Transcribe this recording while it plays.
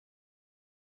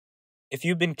If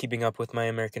you've been keeping up with my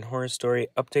American Horror Story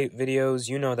update videos,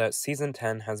 you know that Season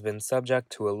 10 has been subject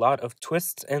to a lot of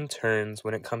twists and turns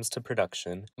when it comes to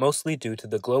production, mostly due to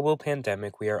the global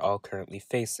pandemic we are all currently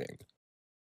facing.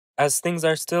 As things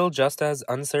are still just as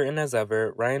uncertain as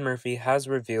ever, Ryan Murphy has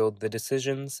revealed the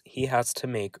decisions he has to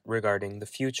make regarding the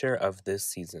future of this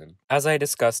season. As I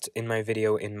discussed in my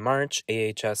video in March,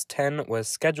 AHS 10 was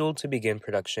scheduled to begin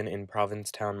production in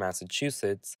Provincetown,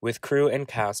 Massachusetts, with crew and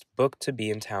cast booked to be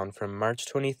in town from March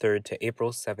 23rd to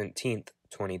April 17th,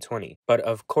 2020. But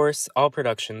of course, all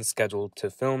productions scheduled to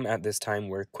film at this time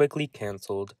were quickly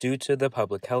cancelled due to the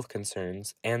public health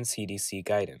concerns and CDC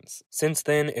guidance. Since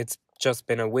then, it's just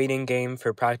been a waiting game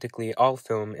for practically all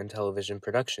film and television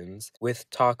productions, with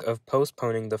talk of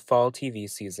postponing the fall TV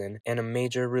season and a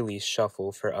major release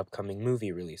shuffle for upcoming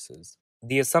movie releases.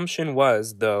 The assumption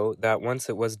was, though, that once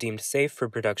it was deemed safe for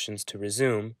productions to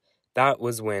resume, that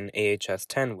was when AHS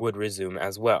 10 would resume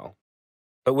as well.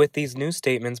 But with these new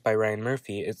statements by Ryan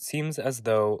Murphy, it seems as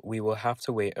though we will have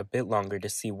to wait a bit longer to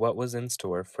see what was in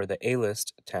store for the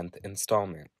A-list 10th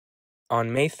installment.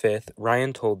 On May 5th,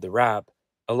 Ryan told The Wrap,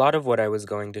 "A lot of what I was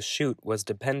going to shoot was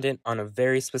dependent on a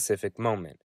very specific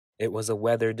moment. It was a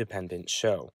weather-dependent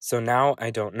show. So now I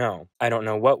don't know. I don't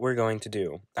know what we're going to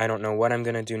do. I don't know what I'm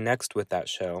going to do next with that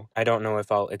show. I don't know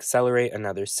if I'll accelerate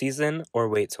another season or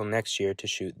wait till next year to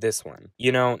shoot this one.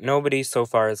 You know, nobody so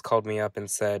far has called me up and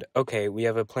said, okay, we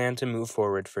have a plan to move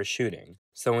forward for shooting.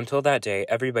 So until that day,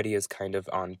 everybody is kind of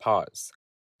on pause.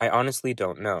 I honestly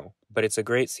don't know, but it's a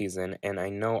great season, and I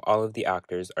know all of the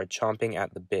actors are chomping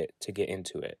at the bit to get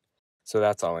into it. So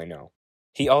that's all I know."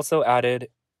 He also added,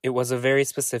 "It was a very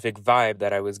specific vibe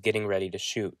that I was getting ready to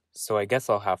shoot, so I guess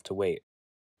I'll have to wait."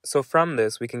 So from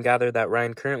this, we can gather that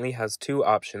Ryan currently has two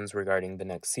options regarding the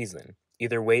next season.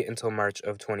 Either wait until March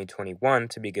of 2021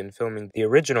 to begin filming the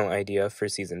original idea for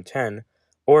Season 10,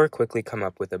 or quickly come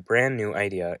up with a brand new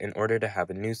idea in order to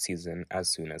have a new season as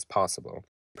soon as possible.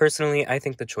 Personally, I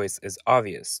think the choice is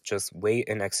obvious. Just wait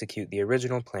and execute the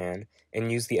original plan,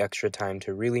 and use the extra time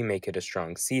to really make it a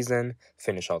strong season,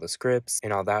 finish all the scripts,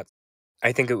 and all that.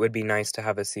 I think it would be nice to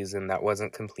have a season that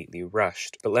wasn't completely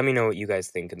rushed, but let me know what you guys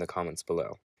think in the comments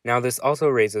below. Now, this also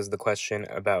raises the question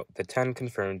about the 10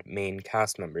 confirmed main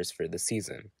cast members for the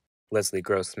season. Leslie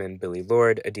Grossman, Billy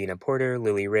Lord, Adina Porter,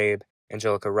 Lily Rabe,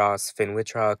 Angelica Ross, Finn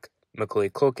Wittrock, Macaulay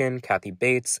Culkin, Kathy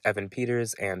Bates, Evan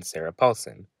Peters, and Sarah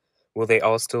Paulson. Will they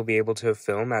all still be able to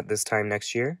film at this time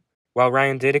next year? While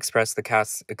Ryan did express the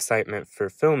cast's excitement for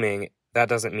filming, that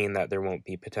doesn't mean that there won't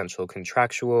be potential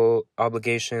contractual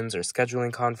obligations or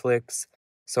scheduling conflicts,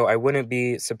 so I wouldn't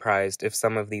be surprised if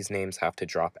some of these names have to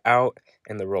drop out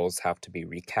and the roles have to be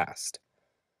recast.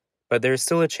 But there's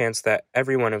still a chance that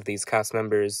every one of these cast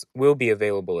members will be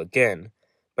available again,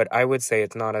 but I would say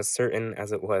it's not as certain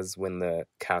as it was when the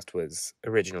cast was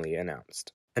originally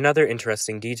announced. Another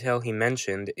interesting detail he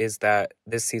mentioned is that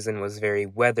this season was very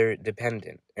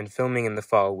weather-dependent, and filming in the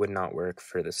fall would not work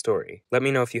for the story. Let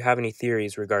me know if you have any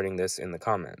theories regarding this in the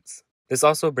comments. This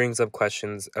also brings up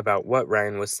questions about what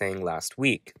Ryan was saying last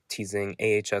week, teasing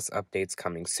AHS updates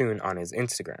coming soon on his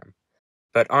Instagram.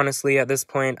 But honestly, at this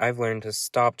point, I've learned to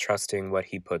stop trusting what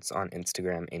he puts on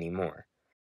Instagram anymore.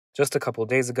 Just a couple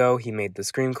days ago, he made the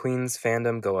Scream Queens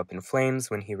fandom go up in flames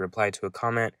when he replied to a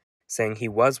comment saying he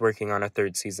was working on a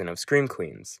third season of Scream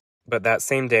Queens. But that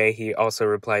same day, he also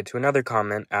replied to another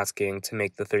comment asking to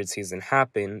make the third season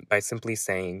happen by simply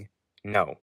saying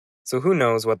no. So who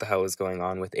knows what the hell is going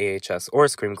on with AHS or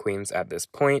Scream Queens at this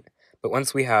point, but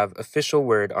once we have official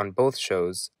word on both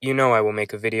shows, you know I will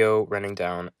make a video running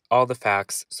down all the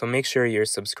facts, so make sure you're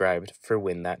subscribed for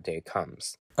when that day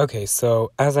comes. Okay,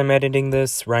 so as I'm editing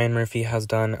this, Ryan Murphy has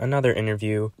done another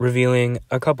interview revealing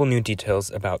a couple new details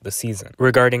about the season.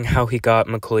 Regarding how he got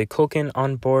Macaulay Culkin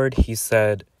on board, he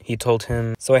told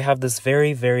him, "So I have this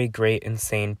very, very great,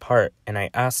 insane part, and I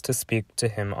asked to speak to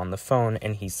him on the phone,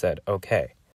 and he said,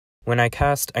 okay. When I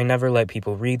cast, I never let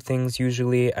people read things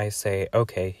usually. I say,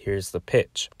 okay, here's the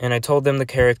pitch. And I told them the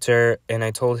character, and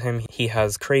I told him he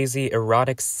has crazy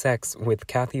erotic sex with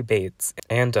Kathy Bates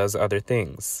and does other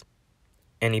things."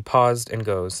 And he paused and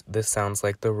goes, "This sounds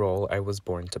like the role I was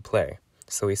born to play."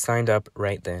 So he signed up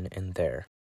right then and there.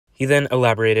 He then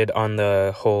elaborated on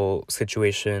the whole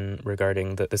situation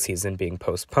regarding the season being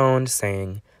postponed,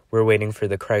 saying, "We're waiting for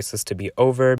the crisis to be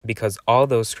over because all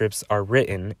those scripts are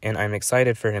written, and I'm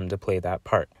excited for him to play that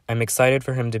part. I'm excited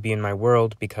for him to be in my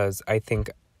world because I think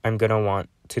I'm going to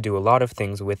want to do a lot of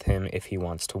things with him if he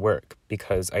wants to work,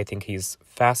 because I think he's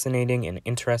fascinating and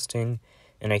interesting,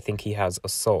 and I think he has a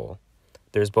soul.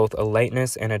 There's both a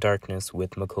lightness and a darkness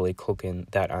with Macaulay Culkin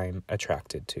that I'm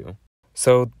attracted to."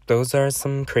 So those are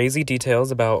some crazy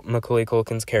details about Macaulay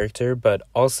Culkin's character, but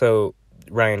also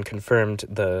Ryan confirmed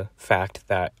the fact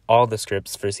that all the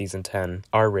scripts for season 10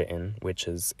 are written, which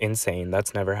is insane.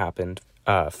 That's never happened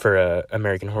for a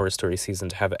American Horror Story season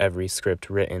to have every script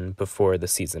written before the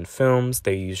season films.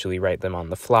 They usually write them on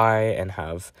the fly and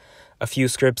have a few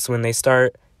scripts when they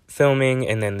start filming,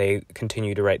 and then they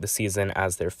continue to write the season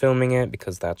as they're filming it,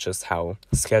 because that's just how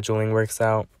scheduling works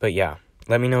out. But yeah,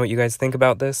 let me know what you guys think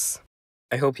about this.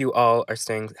 I hope you all are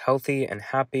staying healthy and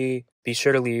happy. Be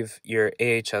sure to leave your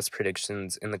AHS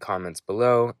predictions in the comments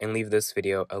below, and leave this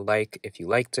video a like if you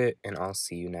liked it, and I'll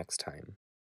see you next time.